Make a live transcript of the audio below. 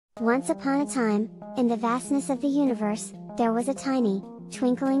Once upon a time, in the vastness of the universe, there was a tiny,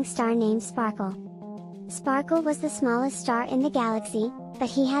 twinkling star named Sparkle. Sparkle was the smallest star in the galaxy, but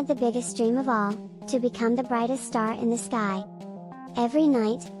he had the biggest dream of all, to become the brightest star in the sky. Every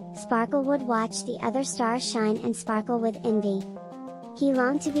night, Sparkle would watch the other stars shine and sparkle with envy. He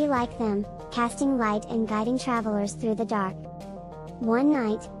longed to be like them, casting light and guiding travelers through the dark. One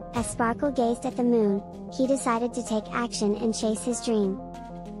night, as Sparkle gazed at the moon, he decided to take action and chase his dream.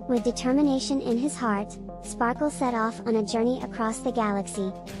 With determination in his heart, Sparkle set off on a journey across the galaxy.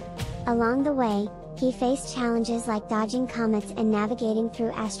 Along the way, he faced challenges like dodging comets and navigating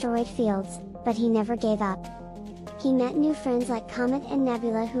through asteroid fields, but he never gave up. He met new friends like Comet and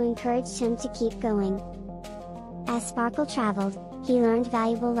Nebula who encouraged him to keep going. As Sparkle traveled, he learned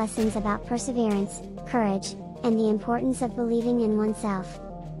valuable lessons about perseverance, courage, and the importance of believing in oneself.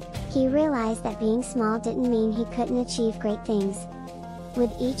 He realized that being small didn't mean he couldn't achieve great things.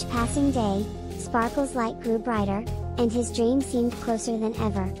 With each passing day, Sparkle's light grew brighter, and his dream seemed closer than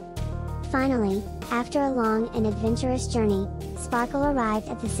ever. Finally, after a long and adventurous journey, Sparkle arrived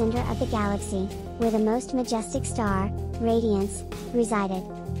at the center of the galaxy, where the most majestic star, Radiance, resided.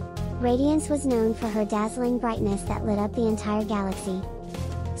 Radiance was known for her dazzling brightness that lit up the entire galaxy.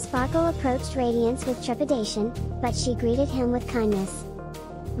 Sparkle approached Radiance with trepidation, but she greeted him with kindness.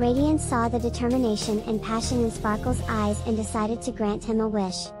 Radiance saw the determination and passion in Sparkle's eyes and decided to grant him a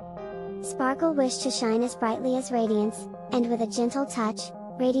wish. Sparkle wished to shine as brightly as Radiance, and with a gentle touch,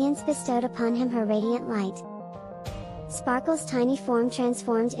 Radiance bestowed upon him her radiant light. Sparkle's tiny form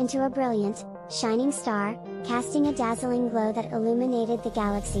transformed into a brilliant, shining star, casting a dazzling glow that illuminated the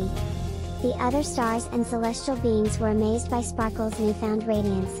galaxy. The other stars and celestial beings were amazed by Sparkle's newfound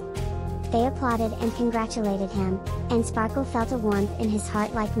radiance. They applauded and congratulated him, and Sparkle felt a warmth in his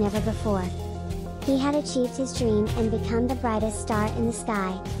heart like never before. He had achieved his dream and become the brightest star in the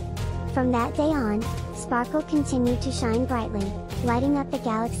sky. From that day on, Sparkle continued to shine brightly, lighting up the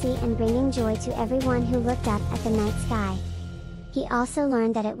galaxy and bringing joy to everyone who looked up at the night sky. He also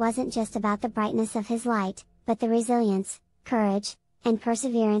learned that it wasn't just about the brightness of his light, but the resilience, courage, and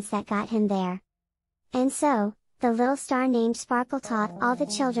perseverance that got him there. And so, the little star named Sparkle taught all the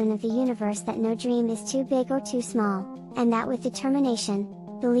children of the universe that no dream is too big or too small, and that with determination,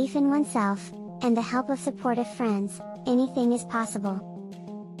 belief in oneself, and the help of supportive friends, anything is possible.